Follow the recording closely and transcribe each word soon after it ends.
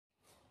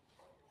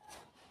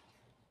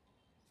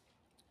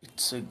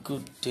It's a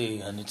good day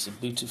and it's a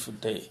beautiful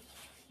day.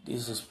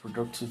 This is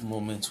Productive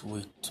Moments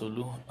with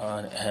Tolu,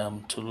 and I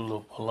am Tolu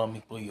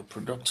Lopolamipo, your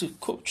productive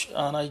coach.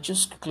 And I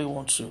just quickly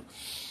want to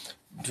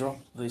drop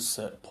this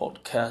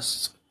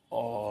podcast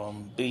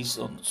based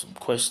on some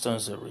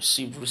questions I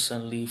received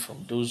recently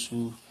from those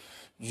who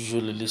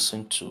usually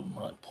listen to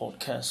my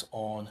podcast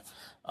on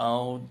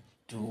how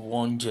do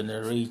one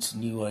generate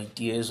new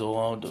ideas,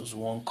 or how does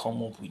one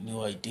come up with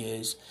new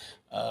ideas.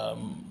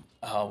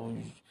 I'll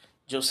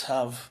just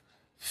have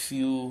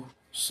few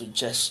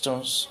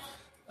suggestions,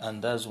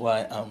 and that's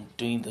why I'm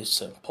doing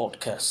this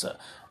podcast.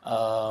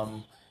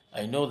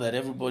 I know that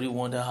everybody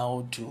wonder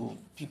how do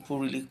people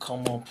really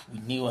come up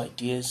with new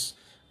ideas,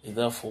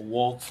 either for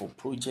work, for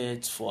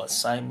projects, for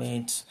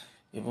assignments,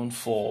 even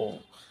for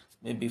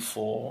maybe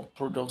for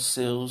product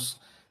sales.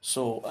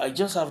 So I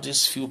just have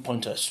these few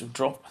pointers to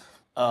drop.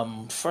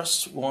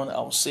 First one,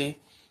 I'll say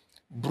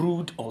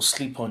brood or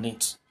sleep on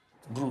it.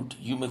 Brood.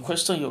 You may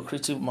question your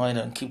creative mind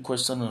and keep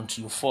questioning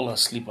until you fall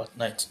asleep at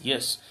night.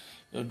 Yes,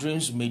 your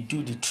dreams may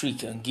do the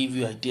trick and give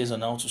you ideas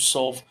on how to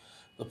solve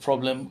the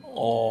problem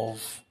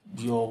of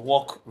your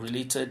work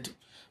related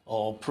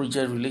or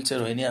project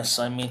related or any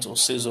assignment or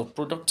sales of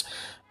product.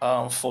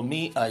 For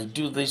me, I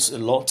do this a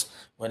lot.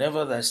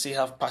 Whenever I still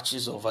have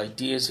patches of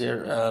ideas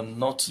here,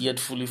 not yet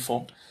fully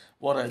formed,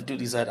 what I do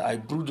is that I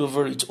brood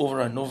over it over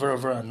and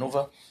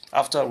over.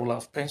 After I will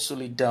have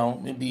penciled it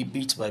down, maybe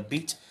bit by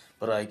bit,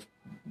 but I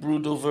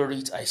brood over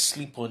it, I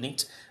sleep on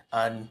it,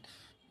 and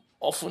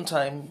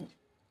oftentimes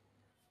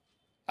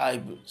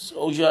I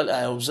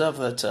observe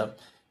that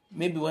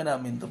maybe when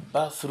I'm in the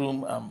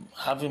bathroom, I'm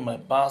having my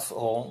bath,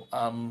 or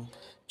I'm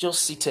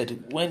just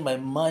seated, when my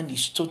mind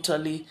is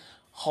totally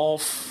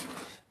off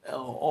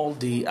all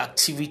the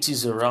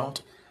activities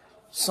around,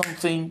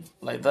 something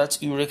like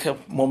that eureka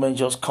moment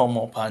just come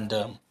up, and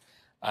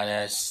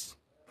I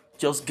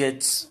just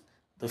get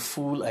the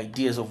full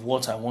ideas of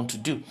what I want to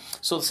do.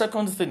 So the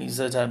second thing is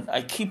that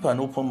I keep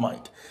an open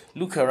mind.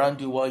 Look around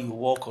you while you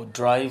walk or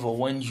drive, or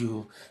when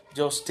you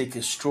just take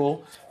a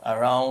stroll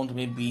around,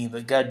 maybe in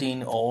the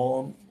garden,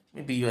 or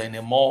maybe you're in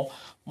a mall.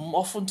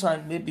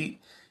 Oftentimes, maybe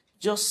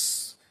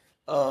just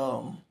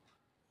you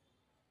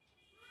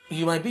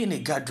might be in a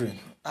gathering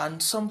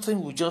and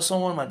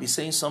someone might be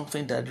saying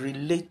something that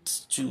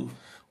relates to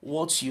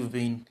what you've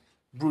been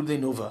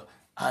brooding over,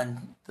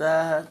 and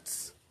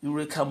that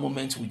eureka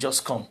moment will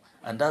just come,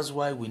 and that's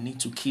why we need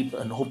to keep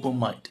an open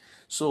mind.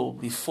 So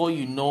before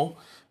you know,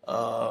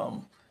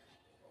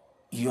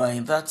 you are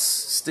in that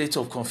state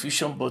of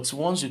confusion, but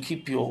once you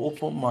keep your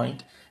open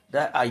mind,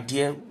 that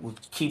idea will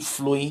keep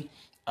flowing,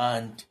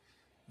 and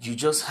you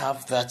just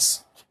have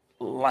that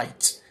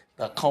light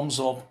that comes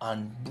up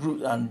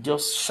and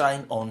just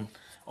shine on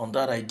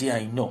that idea.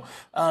 I know.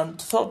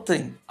 And third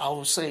thing, I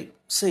will say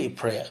a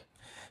prayer.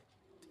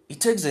 It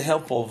takes the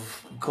help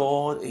of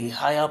God, a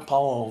higher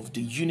power of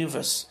the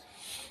universe,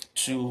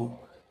 to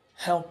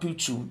help you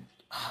to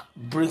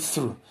break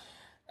through.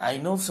 I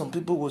know some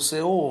people will say,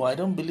 "Oh, I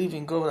don't believe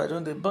in God, I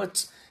don't,"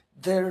 but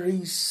there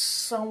is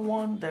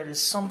something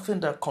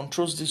that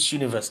controls this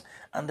universe,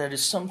 and there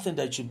is something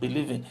that you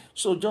believe in.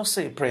 So just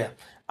say a prayer.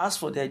 Ask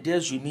for the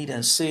ideas you need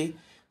and say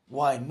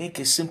why. Make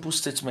a simple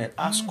statement.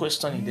 Ask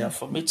question in the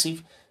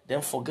affirmative,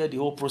 then forget the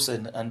whole process,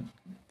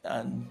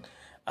 and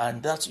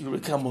that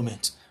eureka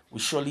moment will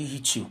surely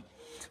hit you.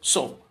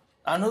 So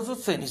another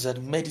thing is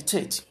that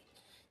meditate.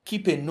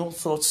 Keep a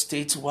no-thought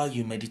state while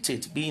you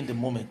meditate. Be in the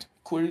moment.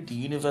 Query the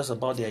universe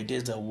about the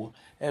ideas that will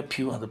help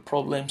you and the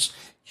problems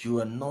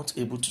you are not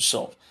able to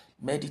solve.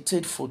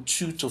 Meditate for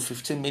 2 to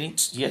 15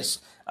 minutes. Yes,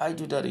 I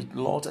do that a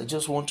lot. I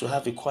just want to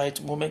have a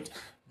quiet moment.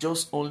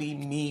 Just only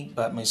me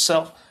by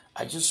myself.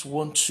 I just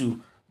want to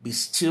be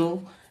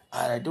still,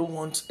 and I don't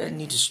want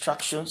any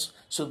distractions.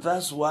 So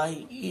that's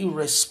why,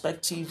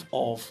 irrespective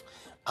of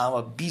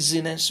our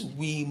busyness,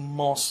 we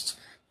must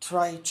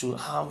try to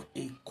have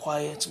a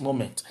quiet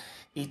moment.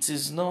 It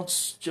is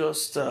not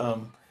just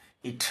a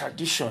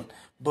tradition,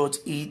 but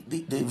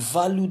the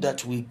value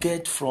that we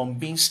get from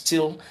being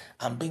still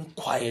and being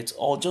quiet,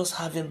 or just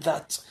having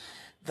that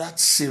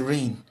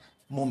serene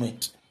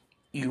moment,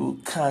 you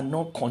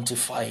cannot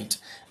quantify it.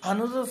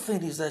 Another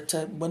thing is that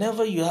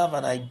whenever you have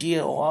an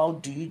idea, or how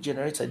do you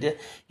generate idea,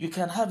 you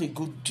can have a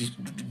good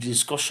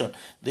discussion.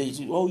 They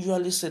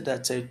usually say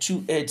that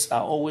 2 heads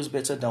are always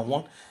better than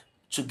one.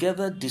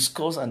 Together,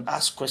 discuss and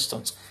ask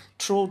questions.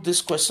 Throw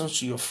these questions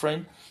to your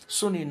friend.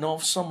 Soon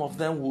enough, some of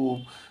them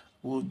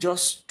will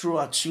just throw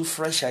at you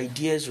fresh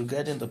ideas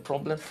regarding the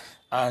problem.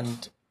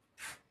 And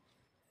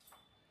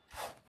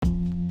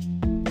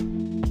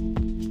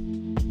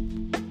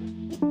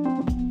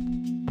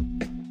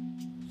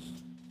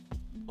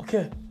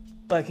okay,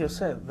 like you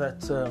said,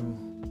 that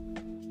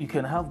you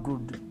can have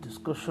good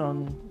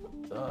discussion.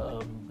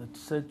 That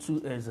said 2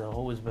 heads are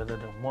always better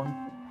than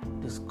one.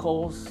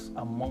 Discuss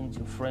among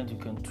your friends. You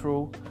can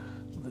throw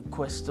the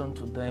question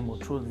to them or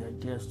throw the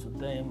ideas to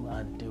them,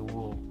 and they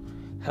will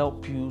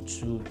help you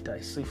to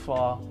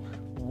decipher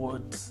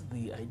what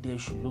the idea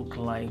should look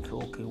like.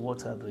 Okay,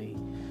 what are the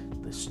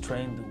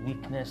strengths, the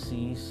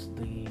weaknesses,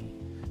 the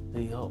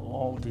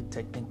all the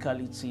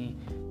technicality,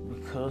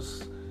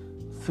 because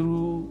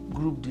through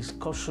group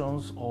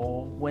discussions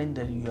or when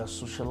you are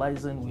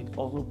socializing with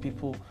other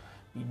people,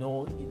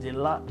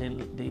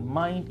 the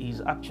mind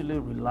is actually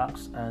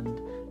relaxed,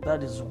 and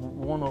that is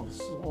one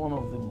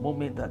of the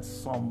moments that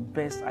some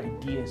best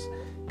ideas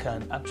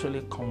can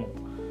actually come up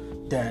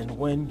than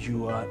when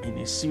you are in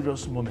a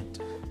serious moment.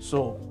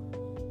 So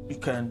you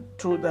can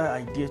throw that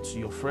idea to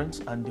your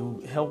friends, and they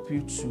will help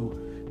you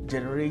to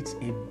generate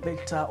a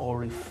better or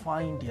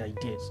refine the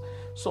ideas.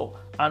 So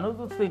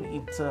another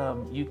thing,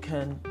 you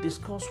can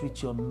discuss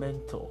with your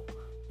mentor.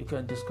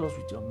 And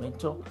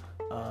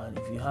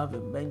if you have a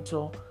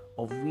mentor,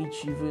 of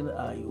which even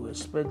I will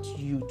expect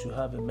you to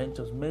have a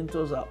mentor.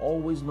 Mentors are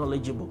always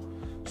knowledgeable.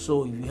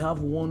 So if you have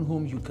one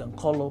whom you can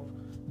call up,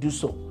 do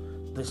so.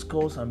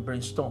 Discuss and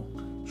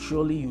brainstorm.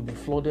 Surely you'll be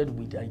flooded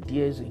with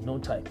ideas in no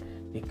time,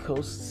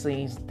 because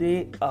since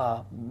they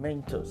are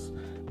mentors,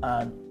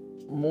 and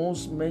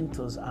most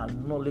mentors are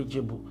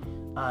knowledgeable,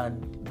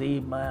 and they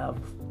might have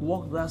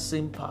walked that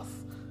same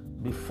path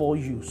before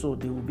you, so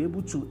they will be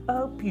able to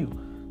help you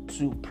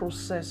to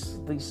process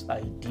these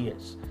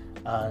ideas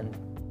and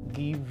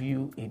give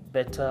you a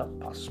better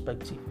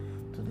perspective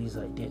to these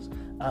ideas.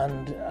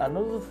 And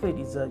another thing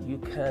is that you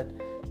can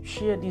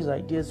share these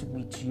ideas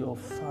with your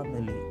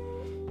family.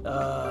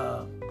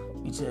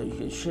 You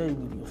can share it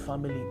with your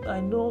family.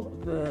 I know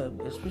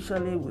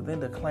especially within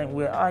the climate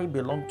where I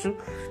belong to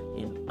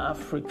in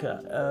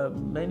Africa,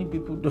 many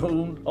people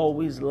don't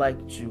always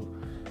like to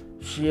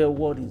share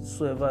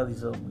whatsoever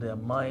is on their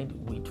mind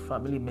with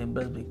family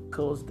members,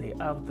 because they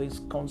have this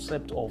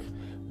concept of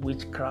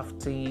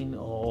witchcrafting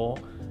or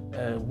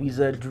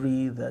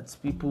wizardry, that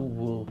people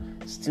will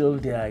steal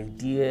their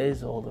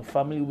ideas, or the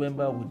family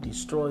member will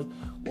destroy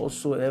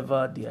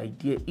whatsoever the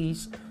idea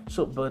is.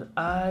 So, but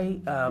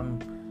I am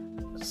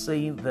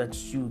saying that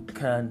you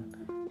can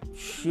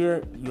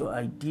share your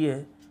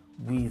idea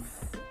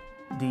with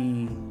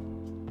the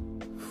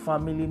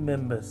family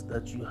members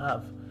that you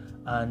have,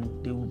 and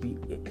they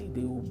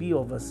will be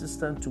of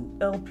assistance to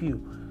help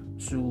you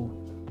to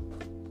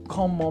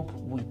come up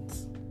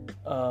with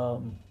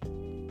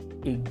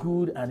a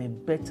good and a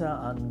better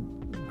and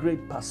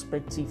great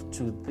perspective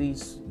to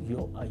this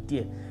your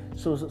idea.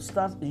 So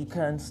you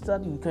can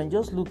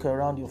just look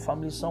around your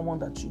family, someone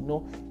that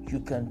you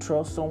can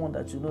trust, someone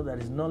that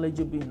that is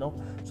knowledgeable enough,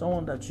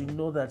 someone that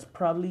that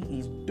probably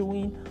is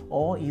doing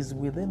or is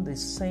within the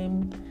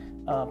same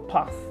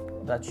path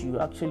that you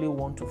actually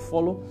want to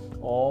follow,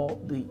 or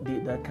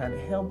that can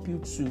help you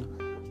to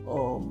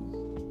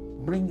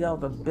bring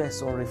out the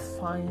best or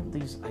refine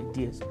these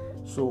ideas,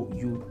 so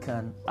you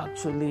can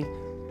actually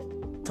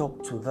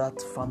talk to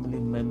that family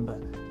member.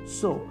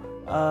 So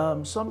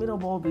summing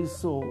up all this,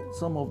 so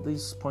some of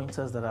these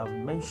pointers that I've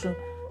mentioned,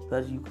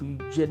 that you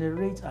could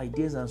generate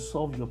ideas and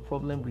solve your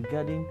problem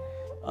regarding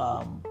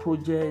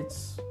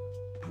projects,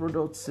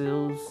 product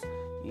sales,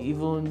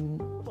 even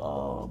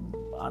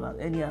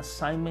any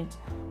assignment.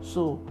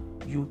 So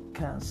you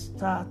can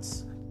start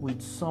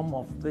with some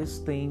of these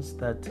things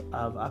that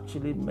I've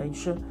actually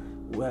mentioned.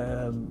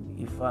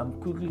 If I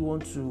quickly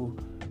want to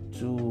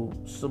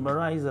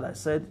summarize that, I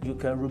said you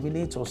can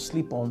ruminate or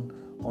sleep on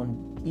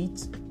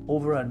it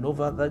over and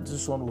over. That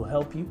this one will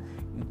help you.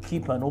 You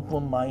keep an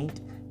open mind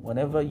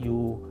whenever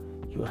you're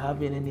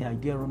having any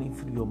idea running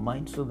through your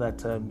mind, so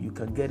that you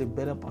can get a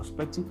better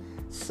perspective.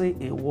 Say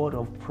a word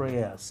of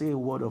prayer.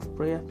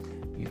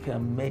 You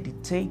can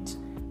meditate,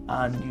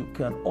 and you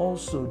can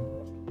also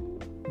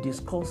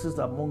discuss it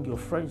among your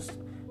friends.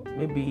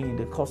 Maybe in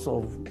the course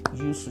of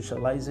you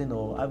socializing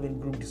or having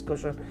group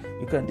discussion,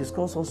 you can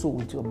discuss also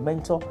with your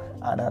mentor,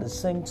 and at the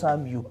same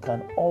time you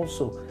can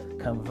also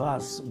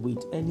converse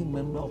with any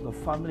member of the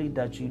family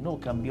that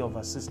can be of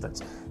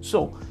assistance.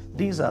 So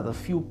these are the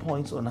few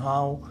points on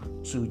how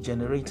to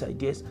generate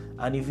ideas,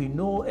 and if you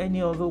know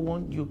any other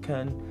one, you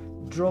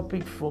can drop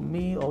it for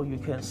me, or you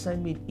can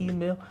send me an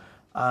email,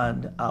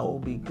 and I will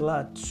be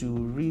glad to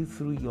read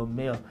through your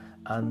mail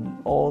and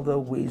all the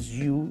ways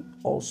you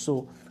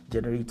also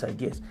generate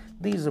ideas.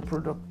 This is a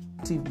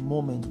productive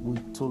moment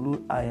with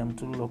Tolu. I am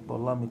Tolu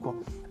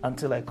Olamiko.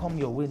 Until I come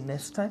your way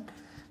next time,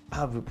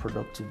 have a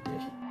productive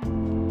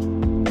day.